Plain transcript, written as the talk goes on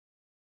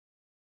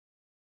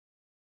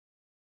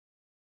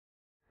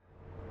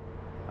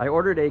I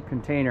ordered a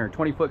container,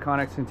 20-foot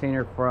Connex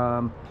container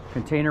from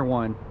Container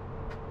One,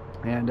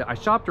 and I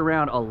shopped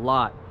around a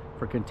lot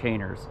for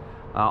containers,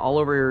 all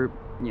over,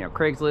 you know,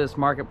 Craigslist,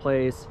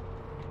 Marketplace,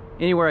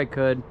 anywhere I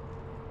could,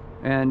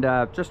 and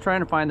just trying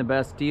to find the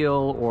best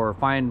deal or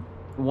find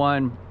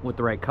one with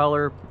the right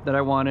color that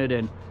I wanted.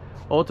 And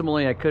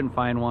ultimately I couldn't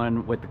find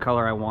one with the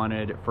color I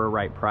wanted for a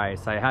right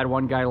price. I had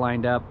one guy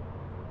lined up,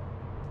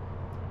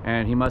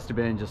 and he must have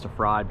been just a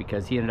fraud,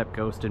 because he ended up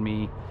ghosting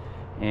me,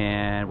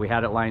 and we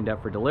had it lined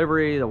up for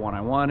delivery, the one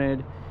I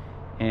wanted,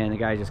 and the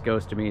guy just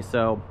ghosted me.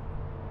 So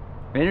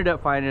I ended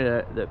up finding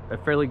a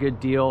fairly good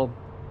deal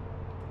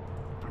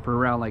for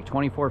around like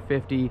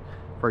 $24.50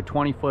 for a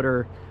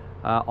 20-footer.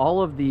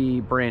 All of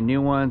the brand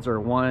new ones are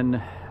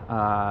one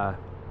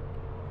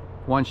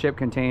trip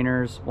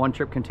containers.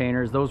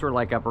 Those were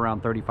like up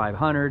around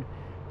 $3,500.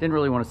 Didn't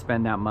really want to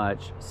spend that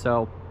much,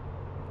 so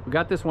we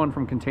got this one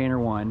from Container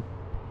One,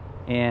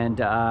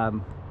 and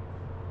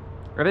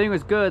everything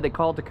was good. They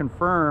called to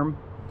confirm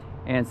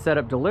and set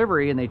up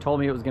delivery, and they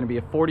told me it was going to be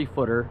a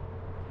 40-footer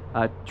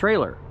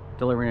trailer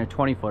delivering a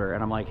 20-footer,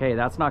 and I'm like, hey,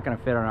 that's not going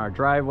to fit on our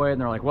driveway. And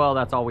they're like, well,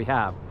 that's all we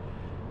have.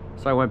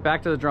 So I went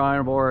back to the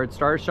drawing board,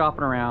 started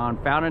shopping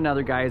around, found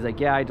another guy. He's like,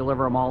 yeah, I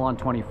deliver them all on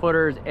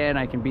 20-footers, and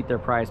I can beat their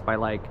price by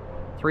like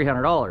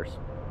 $300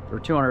 or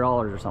 $200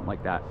 or something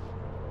like that.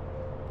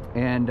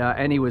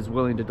 And he was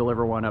willing to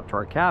deliver one up to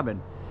our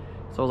cabin.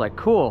 So I was like,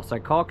 cool. So I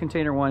called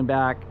Container One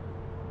back.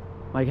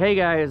 I'm like, hey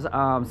guys,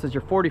 since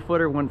your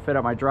 40-footer wouldn't fit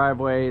up my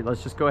driveway,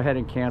 let's just go ahead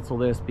and cancel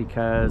this,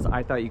 because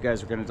I thought you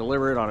guys were going to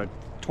deliver it on a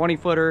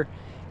 20-footer,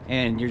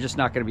 and you're just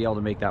not going to be able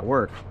to make that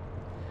work.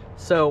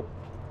 So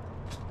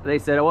they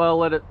said, well,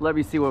 let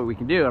me see what we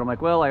can do. And I'm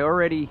like, well, I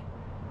already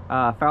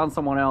found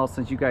someone else,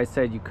 since you guys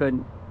said you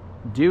couldn't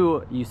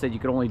do, you said you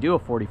could only do a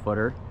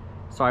 40-footer.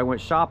 So I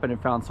went shopping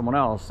and found someone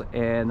else,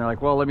 and they're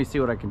like, well, let me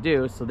see what I can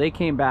do. So they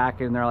came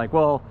back and they're like,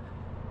 well,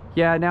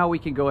 yeah, now we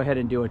can go ahead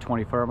and do a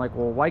 20-footer. I'm like,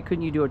 well, why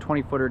couldn't you do a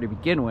 20-footer to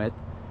begin with?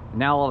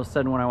 Now all of a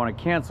sudden when I want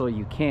to cancel,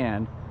 you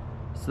can.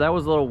 So that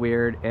was a little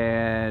weird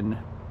and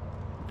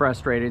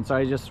frustrating. So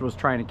I just was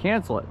trying to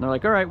cancel it, and they're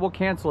like, all right, we'll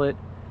cancel it.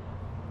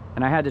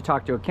 And I had to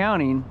talk to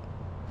accounting.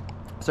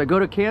 So I go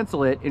to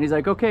cancel it, and he's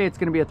like, okay, it's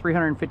going to be a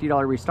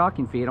 $350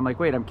 restocking fee. And I'm like,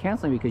 wait, I'm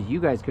canceling because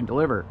you guys can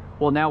deliver.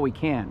 Well, now we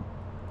can.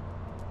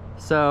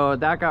 So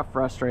that got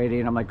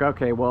frustrating. I'm like,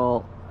 okay,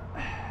 well,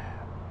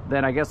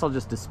 then I guess I'll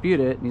just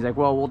dispute it. And he's like,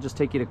 well, we'll just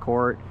take you to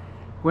court.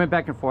 We went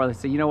back and forth. I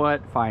said, you know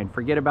what, fine,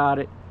 forget about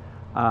it.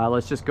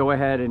 Let's just go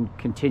ahead and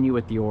continue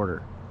with the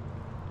order.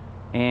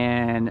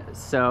 And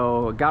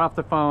so got off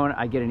the phone.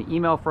 I get an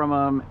email from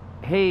him.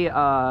 Hey,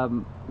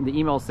 the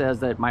email says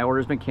that my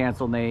order's been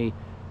canceled, and they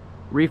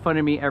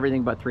refunded me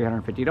everything but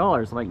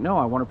 $350. I'm like, no,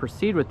 I want to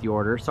proceed with the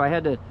order. So I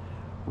had to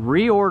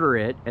reorder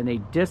it, and they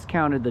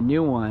discounted the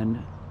new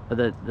one,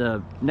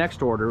 the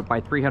next order,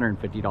 by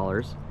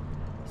 $350.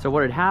 So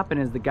what had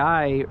happened is the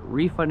guy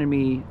refunded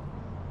me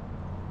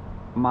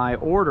my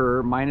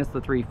order minus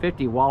the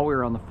 $350 while we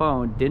were on the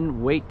phone,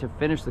 didn't wait to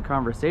finish the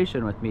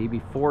conversation with me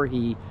before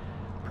he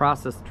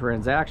processed the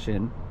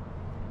transaction.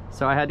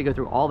 So I had to go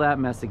through all that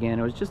mess again.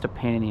 It was just a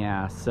pain in the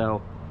ass.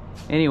 So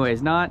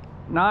anyways, not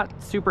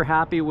super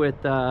happy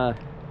with them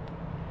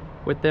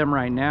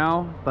right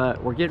now,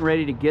 but we're getting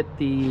ready to get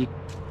the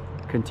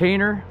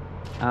container.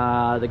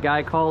 The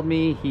guy called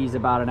me. He's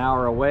about an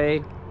hour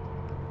away,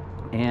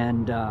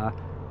 and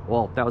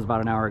well, that was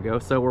about an hour ago.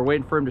 So we're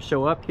waiting for him to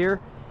show up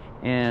here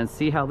and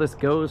see how this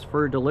goes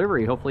for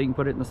delivery. Hopefully he can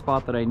put it in the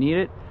spot that I need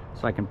it,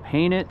 so I can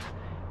paint it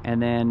and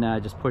then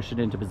just push it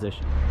into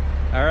position.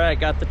 All right,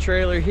 got the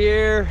trailer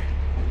here.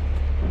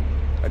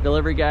 Our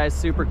delivery guy is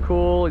super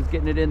cool. He's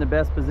getting it in the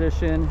best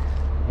position,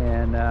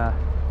 and yeah,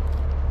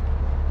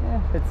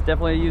 it's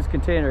definitely a used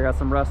container. Got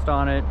some rust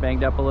on it,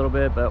 banged up a little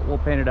bit, but we'll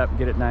paint it up and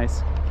get it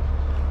nice.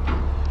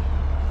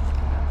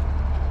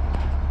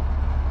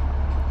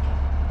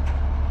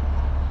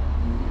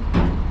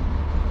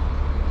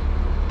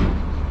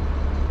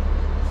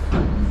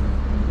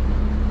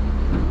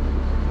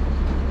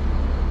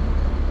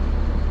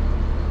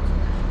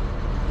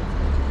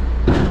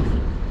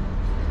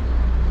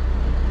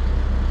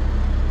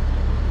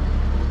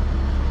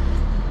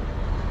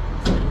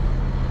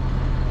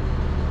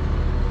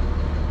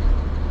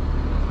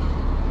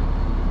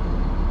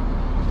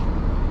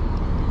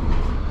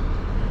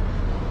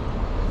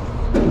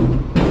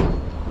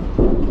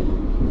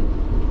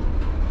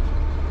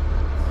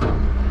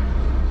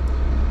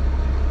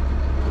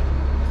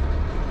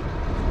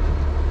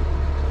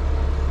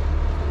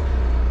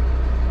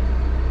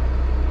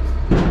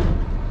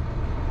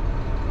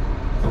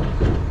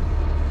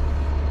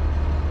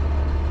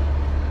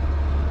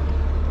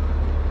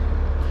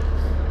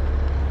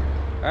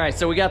 All right,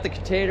 so we got the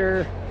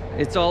container.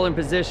 It's all in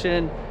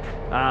position.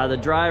 The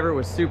driver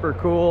was super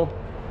cool.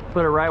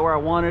 Put it right where I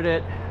wanted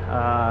it.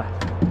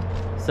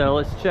 So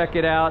let's check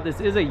it out. This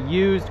is a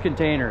used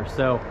container.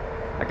 So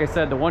like I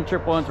said, the one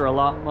trip ones are a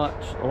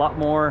lot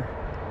more.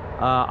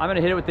 I'm gonna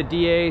hit it with the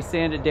DA,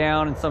 sand it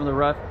down in some of the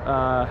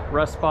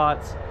rust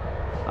spots,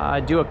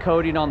 do a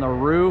coating on the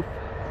roof,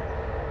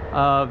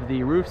 of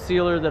the roof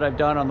sealer that I've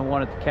done on the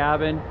one at the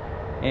cabin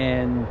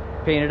and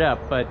paint it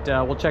up, but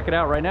we'll check it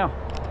out right now.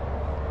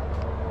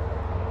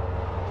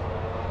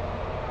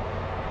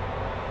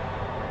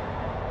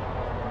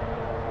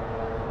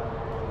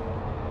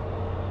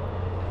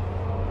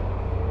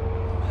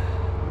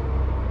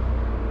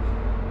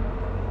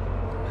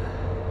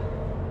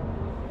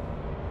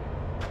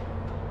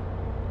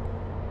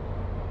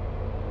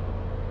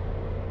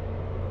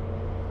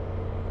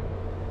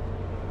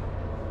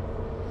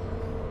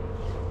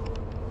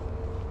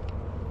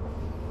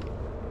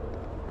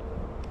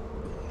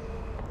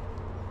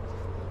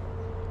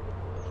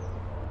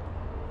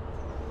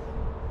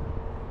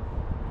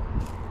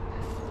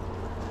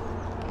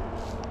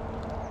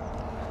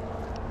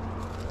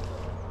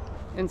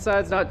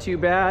 Inside's not too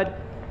bad.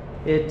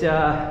 It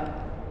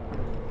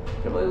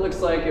definitely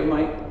looks like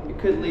it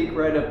could leak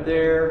right up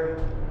there.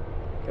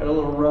 Got a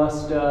little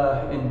rust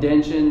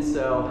indention,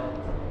 so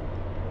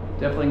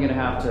definitely gonna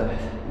have to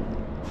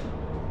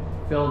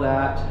fill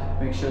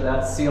that. Make sure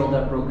that's sealed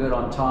up real good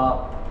on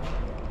top.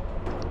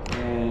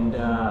 And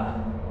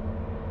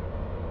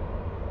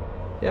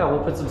yeah,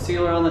 we'll put some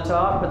sealer on the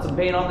top, put some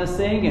paint on this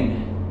thing,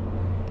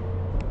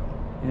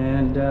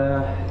 and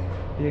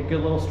be a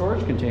good little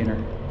storage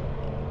container.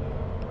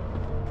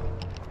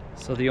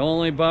 So the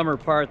only bummer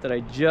part that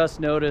I just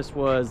noticed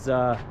was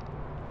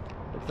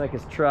looks like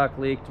his truck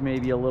leaked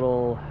maybe a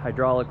little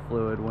hydraulic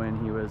fluid when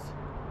he was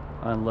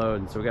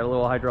unloading. So we got a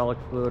little hydraulic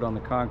fluid on the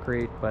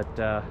concrete, but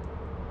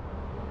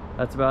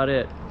that's about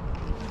it.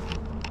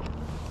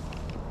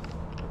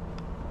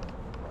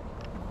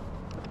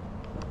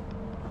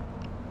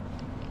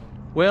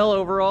 Well,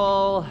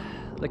 overall,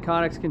 the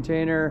Conex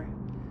container,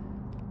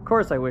 of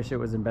course I wish it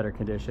was in better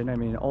condition. I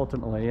mean,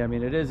 ultimately, I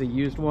mean, it is a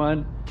used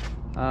one.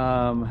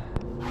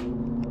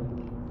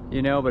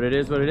 You know, but it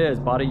is what it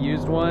is. Bought a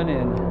used one,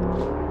 and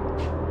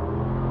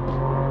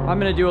I'm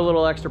gonna do a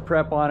little extra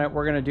prep on it.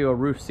 We're gonna do a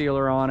roof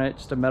sealer on it,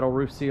 just a metal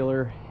roof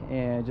sealer,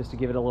 and just to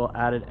give it a little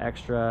added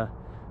extra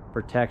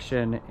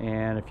protection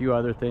and a few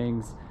other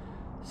things.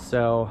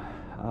 So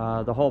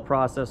the whole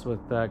process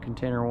with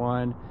container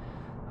one,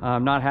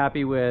 I'm not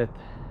happy with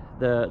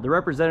the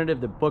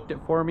representative that booked it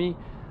for me.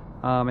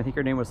 I think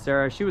her name was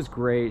Sarah. She was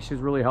great. She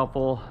was really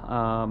helpful,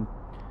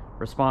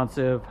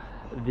 responsive.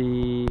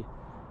 The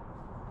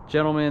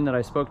gentleman that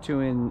I spoke to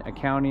in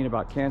accounting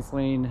about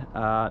canceling,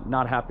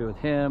 not happy with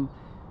him.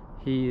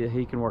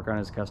 He can work on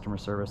his customer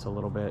service a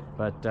little bit,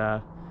 but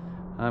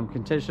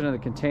condition of the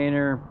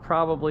container,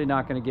 probably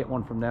not going to get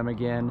one from them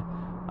again.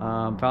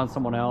 Found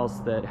someone else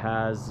that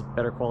has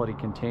better quality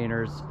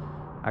containers,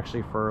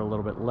 actually for a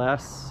little bit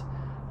less.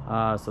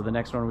 So the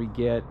next one we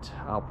get,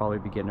 I'll probably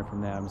be getting it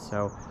from them.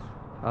 So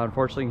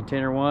unfortunately,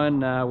 container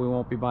one, we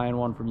won't be buying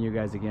one from you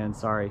guys again,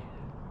 sorry.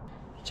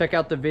 Check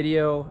out the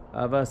video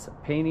of us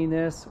painting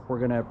this. We're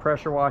gonna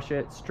pressure wash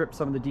it, strip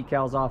some of the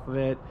decals off of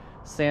it,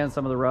 sand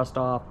some of the rust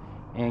off,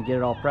 and get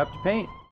it all prepped to paint.